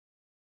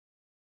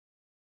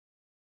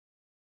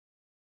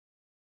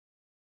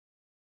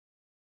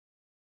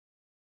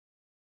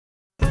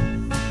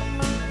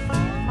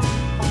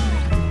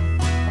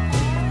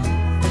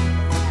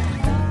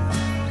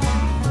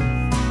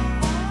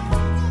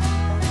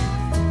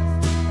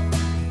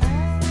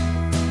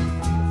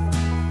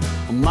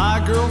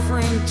My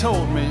girlfriend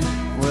told me,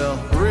 well,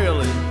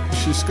 really,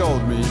 she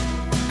scolded me,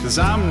 'cause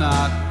I'm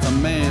not a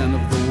man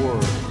of the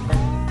world.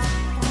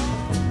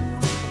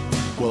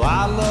 Well,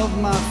 I love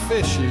my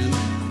fishing,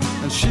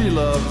 and she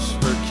loves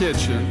her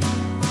kitchen,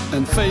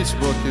 and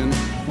Facebooking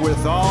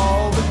with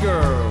all the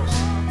girls.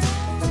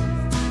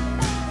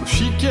 Well,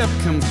 she kept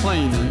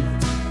complaining,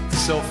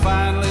 so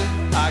finally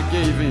I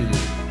gave in,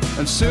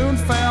 and soon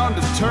found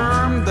a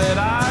term that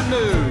I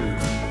knew.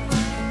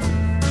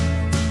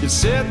 It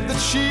said that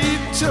she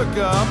took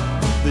up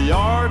the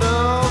art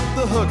of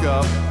the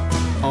hookup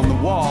on the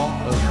wall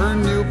of her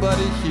new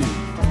buddy Hugh.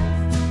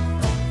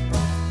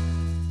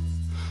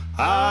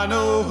 I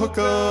know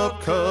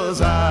hookup 'cause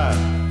I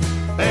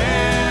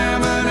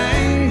am an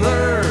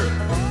angler.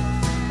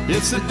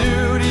 It's the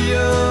duty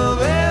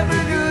of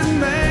every good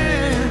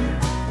man.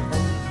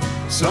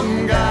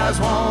 Some guys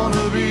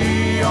wanna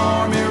be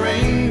Army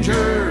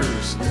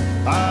Rangers,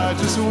 I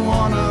just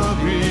wanna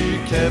be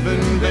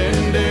Kevin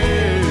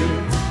Bendit.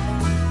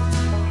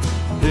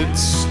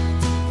 It's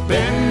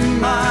been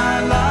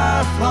my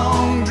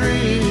lifelong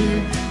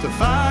dream to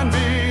find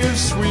me a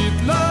sweet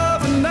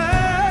loving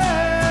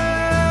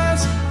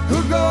lass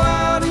who'd go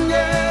out and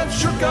get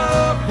shook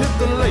up, hit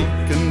the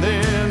lake, and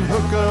then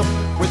hook up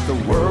with the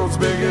world's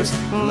biggest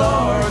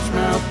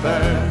largemouth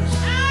bass.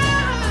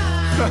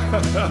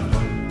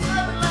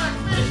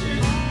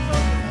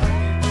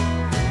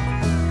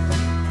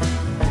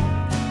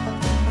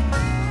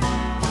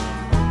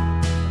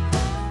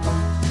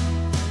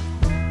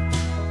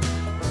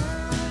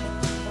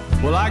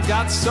 Well, I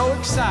got so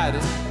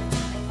excited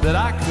that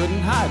I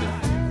couldn't hide it,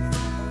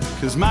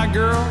 'cause my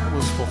girl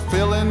was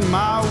fulfilling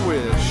my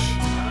wish.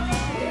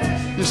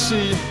 You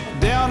see,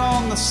 down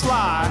on the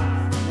sly,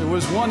 there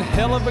was one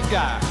hell of a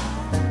guy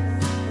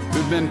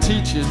who'd been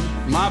teaching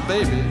my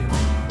baby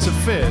to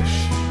fish.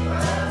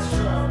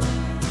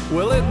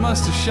 Well, it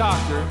must have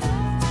shocked her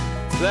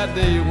that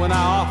day when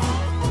I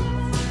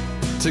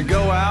offered to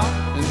go out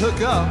and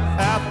hook up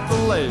at the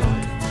lake.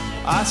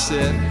 I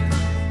said,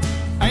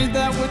 "Ain't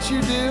that what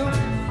you do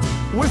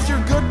with your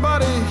good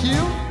buddy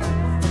Hugh?"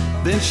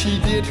 Then she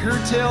did her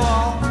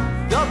tell-all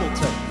double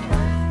take.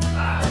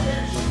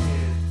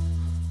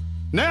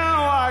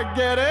 Now I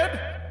get it,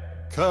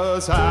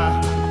 'cause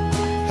I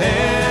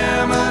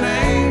am an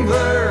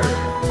angler.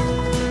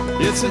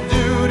 It's a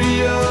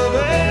duty of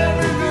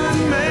every good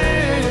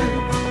man.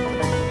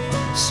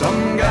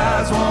 Some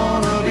guys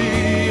wanna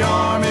be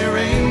Army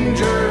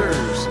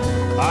Rangers,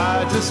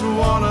 I just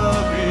wanna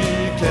be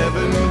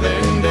Kevin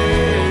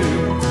Bendit.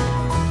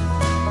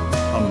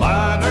 A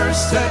minor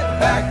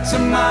setback to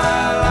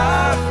my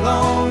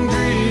lifelong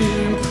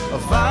dream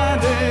of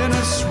finding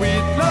a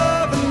sweet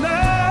loving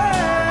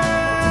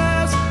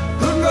lass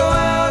who'd go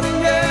out and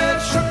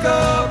get shook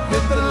up,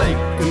 hit the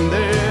lake, and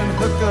then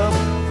hook up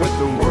with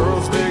the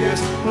world's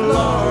biggest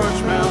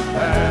largemouth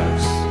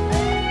bass.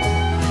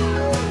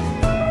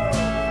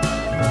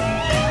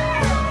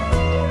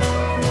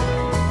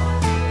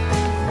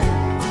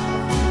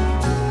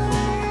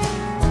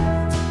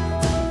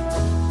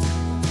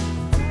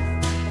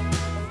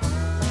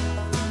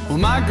 Well,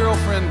 my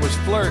girlfriend was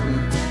flirting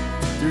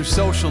through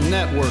social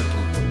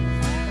networking.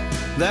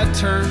 That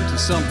turned to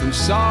something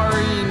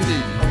sorry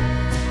indeed.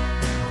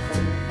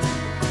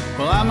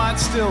 Well, I might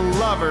still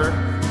love her,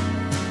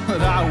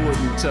 but I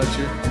wouldn't touch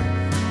her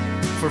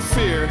for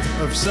fear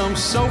of some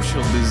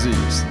social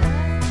disease.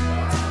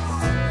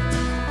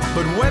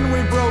 But when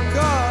we broke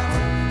up,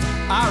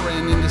 I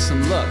ran into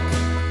some luck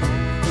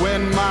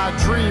when my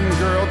dream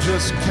girl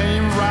just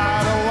came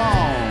right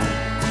along.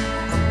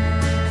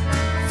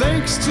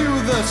 Thanks to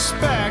the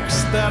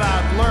specs that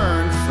I'd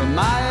learned from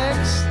my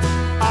ex,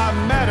 I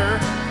met her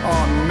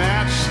on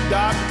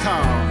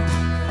Match.com.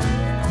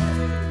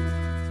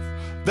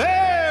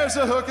 There's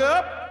a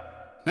hookup.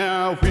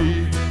 Now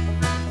we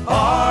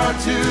are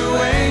two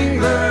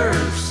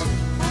anglers.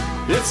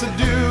 It's a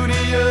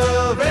duty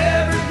of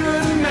every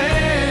good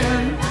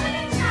man.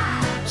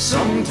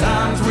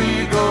 Sometimes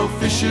we go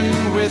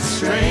fishing with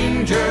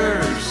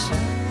strangers.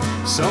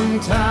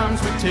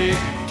 Sometimes we take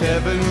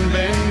Kevin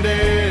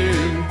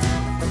Bendit.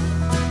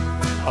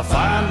 I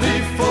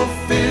finally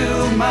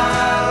fulfilled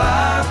my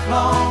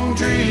lifelong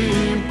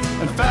dream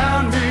and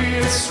found me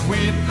a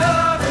sweet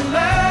loving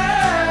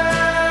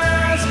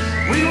lass.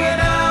 We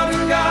went out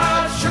and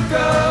got shook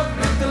up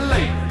at the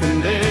lake,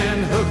 and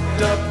then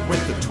hooked up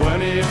with the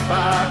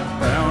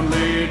 25-pound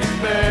lady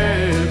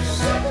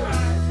bass.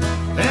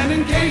 And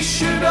in case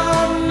you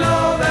don't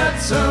know,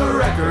 that's a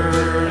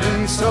record,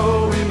 and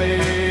so we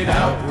made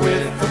out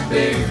with a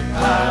big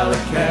pile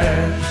of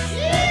cash.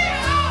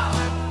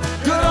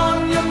 Good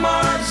on you,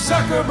 Mark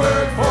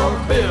Zuckerberg, for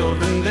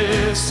building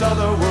this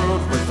other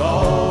world with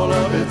all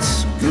of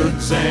its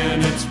goods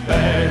and its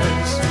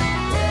bads.